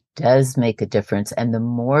it does make a difference. And the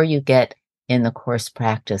more you get in the course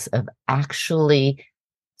practice of actually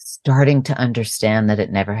starting to understand that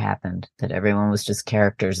it never happened, that everyone was just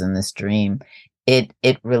characters in this dream, it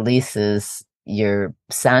releases your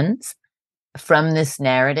sons from this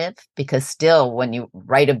narrative. Because still, when you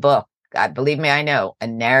write a book, believe me, I know, a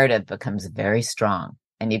narrative becomes very strong,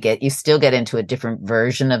 and you still get into a different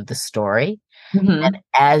version of the story. Mm-hmm. And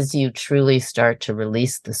as you truly start to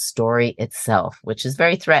release the story itself, which is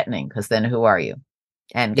very threatening, because then who are you?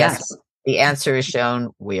 And guess Yes. what? The answer is shown,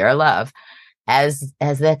 we are love. As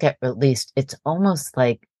that get released, it's almost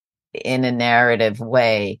like, in a narrative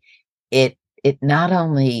way, it not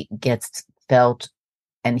only gets felt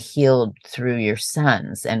and healed through your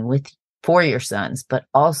sons and for your sons, but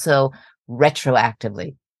also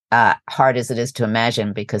retroactively, hard as it is to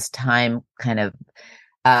imagine, because time kind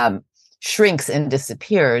of shrinks and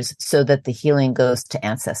disappears, so that the healing goes to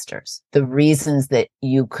ancestors. The reasons that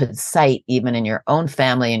you could cite, even in your own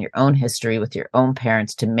family and your own history with your own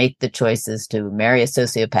parents, to make the choices to marry a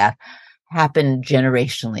sociopath happened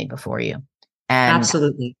generationally before you. And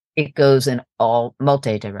Absolutely. it goes in all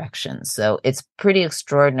multi directions. So it's pretty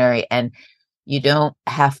extraordinary. And you don't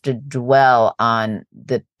have to dwell on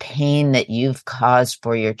the pain that you've caused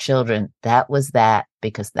for your children. That was that,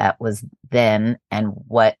 because that was then, and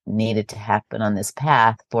what needed to happen on this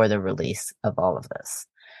path for the release of all of this.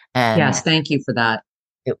 And Yes, thank you for that.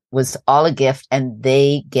 it was all a gift, and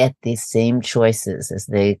they get these same choices as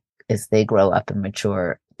they grow up and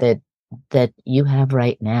mature that you have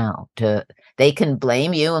right now. They can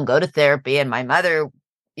blame you and go to therapy, and my mother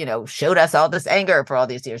showed us all this anger for all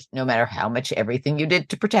these years, no matter how much everything you did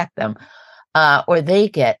to protect them. Or they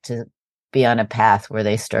get to be on a path where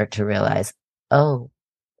they start to realize, oh,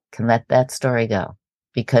 can let that story go,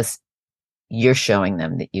 because you're showing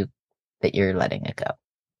them that you're letting it go.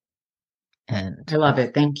 And I love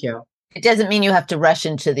it. Thank you. it doesn't mean you have to rush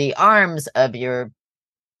into the arms of your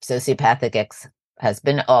sociopathic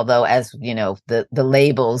ex-husband, although, as you know, the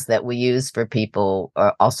labels that we use for people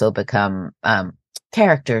are also become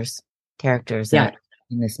characters Yeah.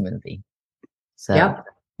 in this movie. So, Yep.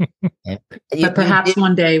 But perhaps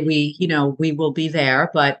one day we will be there,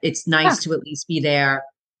 but it's nice to at least be there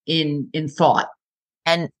in thought.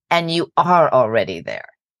 And you are already there.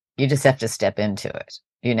 You just have to step into it,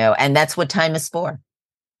 and that's what time is for.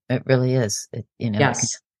 It really is.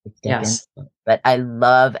 Yes. Yes. But I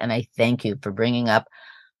love, and I thank you for bringing up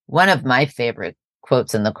one of my favorite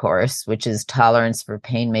quotes in the Course, which is tolerance for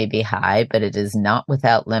pain may be high, but it is not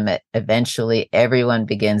without limit. Eventually, everyone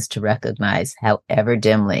begins to recognize, however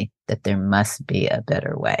dimly, that there must be a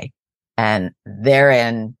better way. And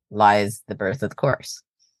therein lies the birth of the Course.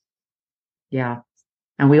 Yeah.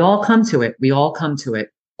 And we all come to it. We all come to it.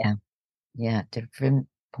 Yeah. Yeah. Different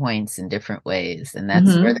points in different ways. And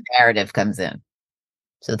that's where the narrative comes in.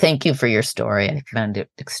 So thank you for your story. I found it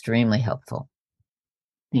extremely helpful.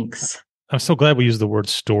 Thanks. I'm so glad we use the word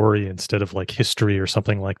story instead of like history or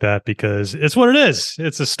something like that, because it's what it is.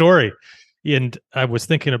 It's a story. And I was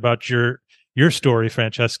thinking about your story,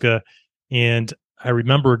 Francesca, and I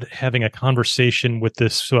remembered having a conversation with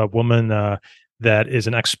this woman that is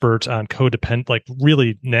an expert on codependent, like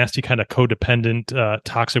really nasty kind of codependent,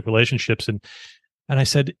 toxic relationships. And I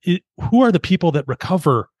said, who are the people that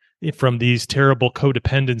recover from these terrible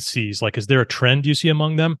codependencies? Like, is there a trend you see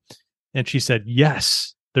among them? And she said,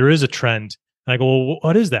 yes, there is a trend. And I go, well,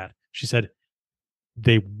 what is that? She said,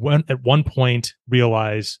 they went at one point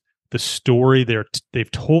realize the story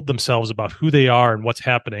they've told themselves about who they are and what's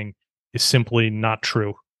happening is simply not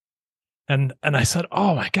true. And I said,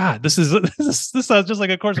 oh my God, this sounds just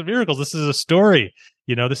like A Course in Miracles. This is a story.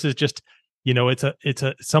 This is just, it's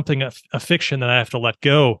something, a fiction that I have to let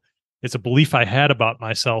go. It's a belief I had about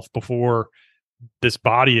myself before this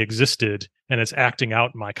body existed, and it's acting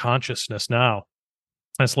out in my consciousness now.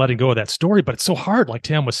 And it's letting go of that story, but it's so hard. Like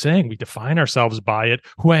Tam was saying, we define ourselves by it.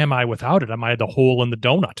 Who am I without it? Am I the hole in the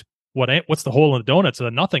donut? What's the hole in the donut? It's the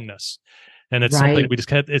nothingness. And it's something we just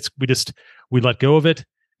can't, we let go of it.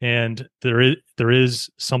 And there is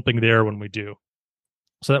something there when we do.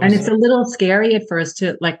 So that was, and it's a little scary at first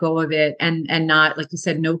to let go of it and not, like you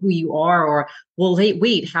said, know who you are, or, well,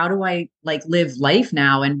 wait, how do I like live life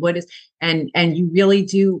now? And what is, and you really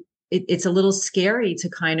do, it's a little scary to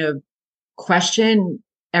kind of question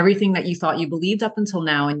everything that you thought you believed up until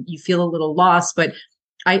now, and you feel a little lost. But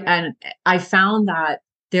I found that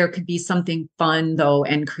there could be something fun though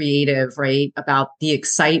and creative, right, about the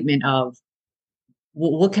excitement of,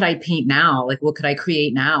 well, what could I paint now? Like, what could I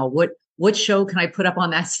create now? What show can I put up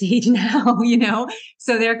on that stage now?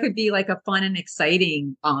 So there could be like a fun and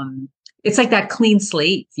exciting, it's like that clean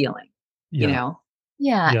slate feeling,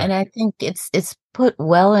 Yeah. And I think it's put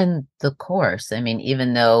well in the Course. I mean,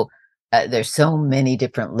 even though there's so many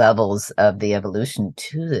different levels of the evolution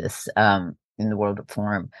to this in the world of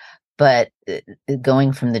form, but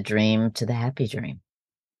going from the dream to the happy dream.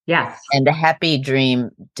 Yes. And the happy dream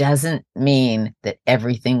doesn't mean that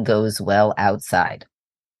everything goes well outside.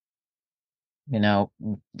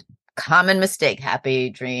 Common mistake, happy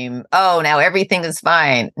dream. Oh, now everything is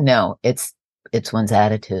fine. No, it's one's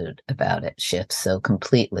attitude about it shifts so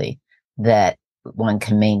completely that one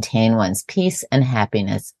can maintain one's peace and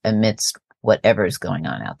happiness amidst whatever is going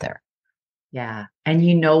on out there. Yeah. And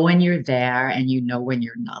when you're there and when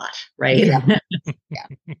you're not, right? Yeah. Yeah.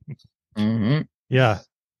 Mm-hmm. Yeah.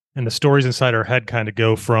 And the stories inside our head kind of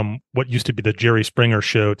go from what used to be the Jerry Springer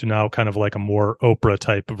show to now kind of like a more Oprah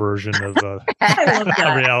type version of I love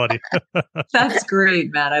that. reality. That's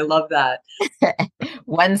great, Matt. I love that.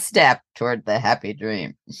 One step toward the happy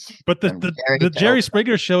dream. But the Jerry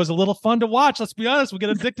Springer show is a little fun to watch. Let's be honest. We get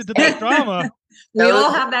addicted to that drama. We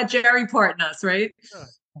all have that Jerry part in us, right? Yeah.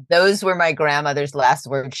 Those were my grandmother's last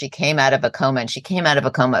words. She came out of a coma, and she came out of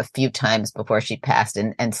a coma a few times before she passed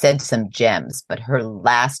and said some gems. But her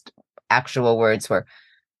last actual words were,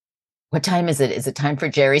 "What time is it? Is it time for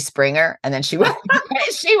Jerry Springer?" And then she went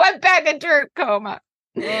back into her coma.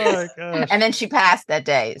 Oh my gosh. And then she passed that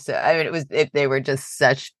day. So I mean, they were just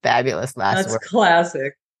such fabulous last words. That's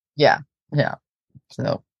classic. Yeah.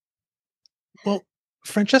 So, well,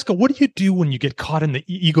 Francesca, what do you do when you get caught in the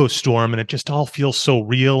ego storm and it just all feels so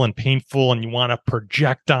real and painful and you want to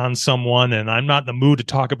project on someone? And I'm not in the mood to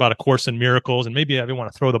talk about A Course in Miracles, and maybe I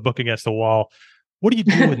want to throw the book against the wall. What do you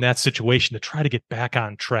do in that situation to try to get back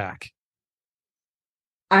on track?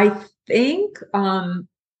 I think I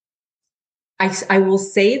will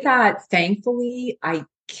say that thankfully I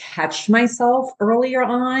catch myself earlier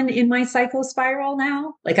on in my psycho spiral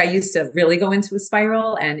now. Like I used to really go into a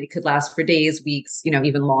spiral and it could last for days, weeks,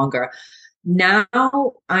 even longer. Now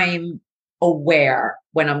I'm aware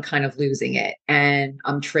when I'm kind of losing it and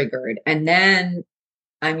I'm triggered. And then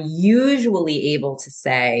I'm usually able to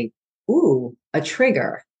say, ooh, a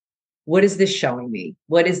trigger. What is this showing me?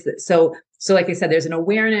 What is this? So like I said, there's an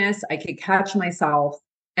awareness. I could catch myself.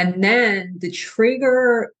 And then the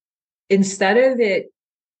trigger, instead of it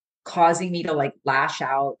causing me to like lash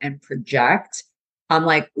out and project, I'm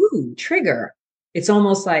like, ooh, trigger. It's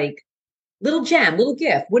almost like, little gem, little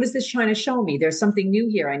gift. What is this trying to show me? There's something new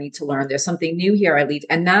here I need to learn. There's something new here I need.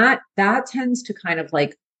 And that tends to kind of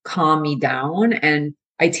like calm me down. And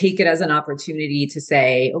I take it as an opportunity to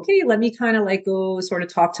say, okay, let me kind of like go sort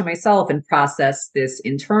of talk to myself and process this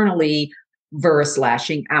internally versus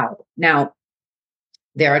lashing out. Now,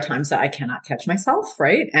 there are times that I cannot catch myself,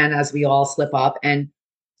 right? And as we all slip up. And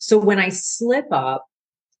so when I slip up,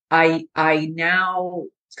 I now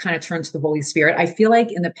kind of turn to the Holy Spirit. I feel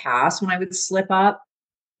like in the past, when I would slip up,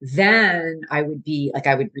 then I would be like,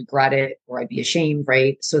 I would regret it or I'd be ashamed,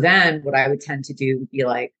 right? So then what I would tend to do would be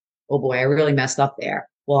like, oh boy, I really messed up there.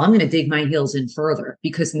 Well, I'm going to dig my heels in further,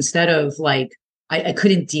 because instead of like, I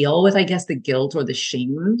couldn't deal with, I guess, the guilt or the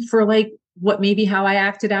shame for like what maybe how I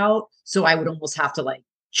acted out. So I would almost have to like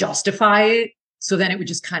justify it. So then it would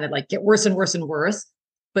just kind of like get worse and worse and worse.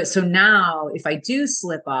 But so now if I do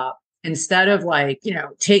slip up, instead of like,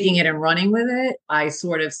 taking it and running with it, I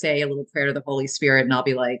sort of say a little prayer to the Holy Spirit, and I'll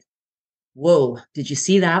be like, whoa, did you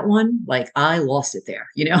see that one? Like I lost it there,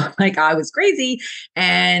 like I was crazy.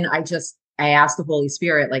 And I asked the Holy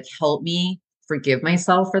Spirit, like, help me forgive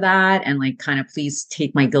myself for that. And like, kind of please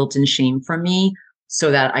take my guilt and shame from me so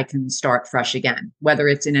that I can start fresh again, whether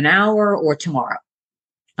it's in an hour or tomorrow.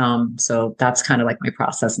 So that's kind of like my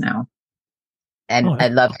process now. And I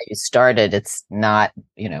love how you started. It's not,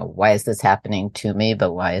 why is this happening to me,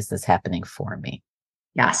 but why is this happening for me?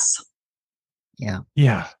 Yes. Yeah.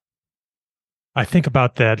 Yeah. I think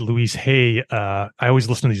about that Louise Hay. I always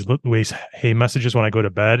listen to these Louise Hay messages when I go to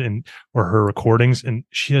bed or her recordings. And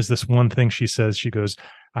she has this one thing she says. She goes,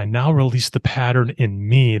 I now release the pattern in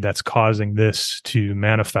me that's causing this to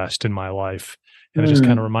manifest in my life. And it just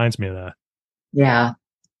kind of reminds me of that. Yeah.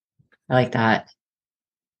 I like that.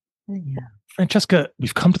 Yeah. Francesca,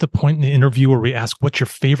 we've come to the point in the interview where we ask what your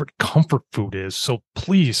favorite comfort food is. So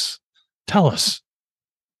please tell us.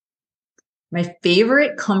 My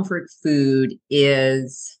favorite comfort food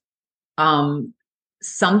is something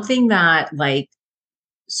that like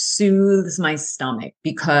soothes my stomach,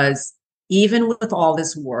 because even with all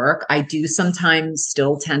this work, I do sometimes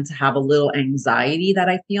still tend to have a little anxiety that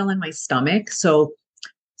I feel in my stomach. So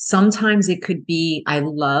sometimes it could be, I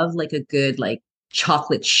love like a good like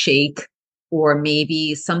chocolate shake, or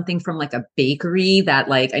maybe something from like a bakery that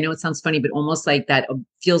like, I know it sounds funny, but almost like that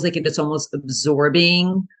feels like it's almost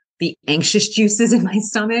absorbing the anxious juices in my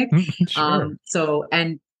stomach. Sure.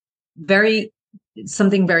 And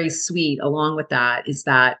something very sweet along with that is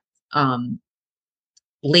that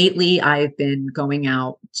lately I've been going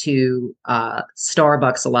out to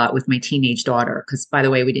Starbucks a lot with my teenage daughter. Because by the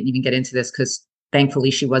way, we didn't even get into this because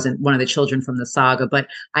thankfully she wasn't one of the children from the saga, but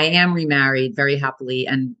I am remarried very happily,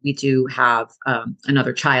 and we do have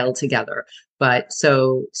another child together. But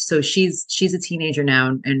so she's a teenager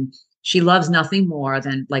now, and she loves nothing more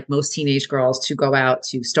than, like most teenage girls, to go out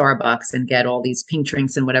to Starbucks and get all these pink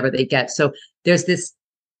drinks and whatever they get. So there's this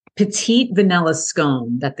petite vanilla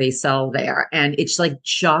scone that they sell there, and it's like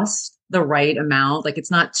just the right amount. Like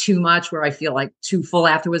it's not too much where I feel like too full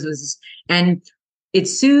afterwards. And it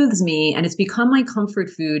soothes me, and it's become my comfort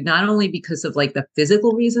food, not only because of like the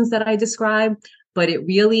physical reasons that I described, but it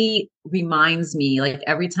really reminds me, like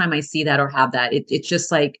every time I see that or have that, it's just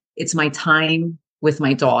like, it's my time with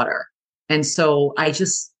my daughter. And so I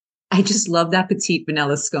just love that petite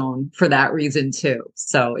vanilla scone for that reason too.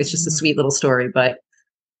 So it's just a sweet little story. But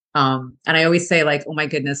and I always say, like, oh my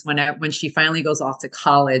goodness, when she finally goes off to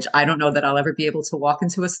college, I don't know that I'll ever be able to walk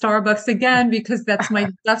into a Starbucks again, because that's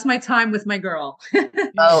my time with my girl.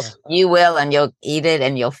 Oh, you will, and you'll eat it,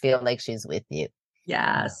 and you'll feel like she's with you.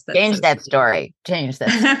 Yes. Change that story. Change that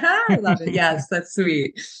story. I love it. Yes, that's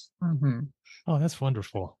sweet. Mm-hmm. Oh, that's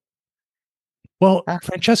wonderful. Well,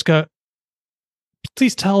 Francesca,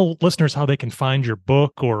 please tell listeners how they can find your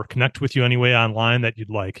book or connect with you anyway online that you'd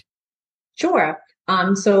like. Sure.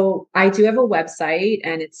 So I do have a website,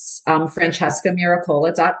 and it's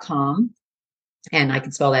francescamiracola.com. And I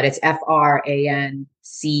can spell that. It's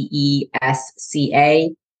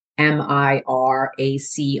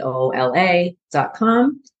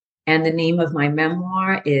FrancescaMiracola.com. And the name of my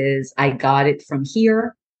memoir is I Got It From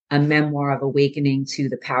Here, a memoir of awakening to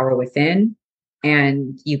the power within.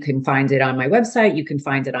 And you can find it on my website. You can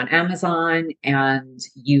find it on Amazon, and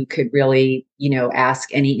you could really, ask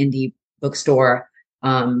any indie bookstore.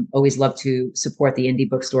 Always love to support the indie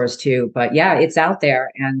bookstores too, but yeah, it's out there,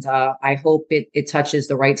 and I hope it touches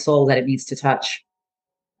the right soul that it needs to touch.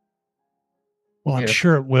 Well, I'm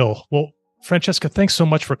sure it will. Well, Francesca, thanks so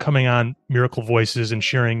much for coming on Miracle Voices and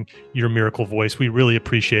sharing your miracle voice. We really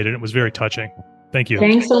appreciate it. It was very touching. Thank you.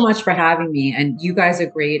 Thanks so much for having me. And you guys are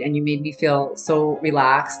great, and you made me feel so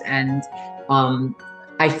relaxed. And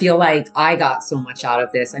I feel like I got so much out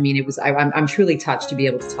of this. I mean, I'm truly touched to be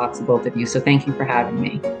able to talk to both of you. So thank you for having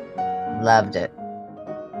me. Loved it.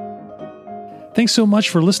 Thanks so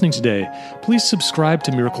much for listening today. Please subscribe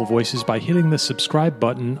to Miracle Voices by hitting the subscribe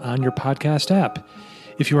button on your podcast app.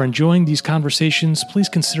 If you are enjoying these conversations, please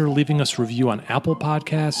consider leaving us a review on Apple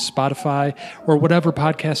Podcasts, Spotify, or whatever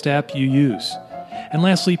podcast app you use. And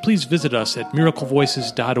lastly, please visit us at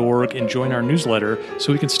miraclevoices.org and join our newsletter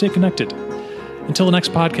so we can stay connected. Until the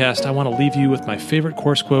next podcast, I want to leave you with my favorite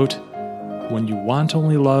course quote: "When you want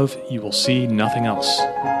only love, you will see nothing else."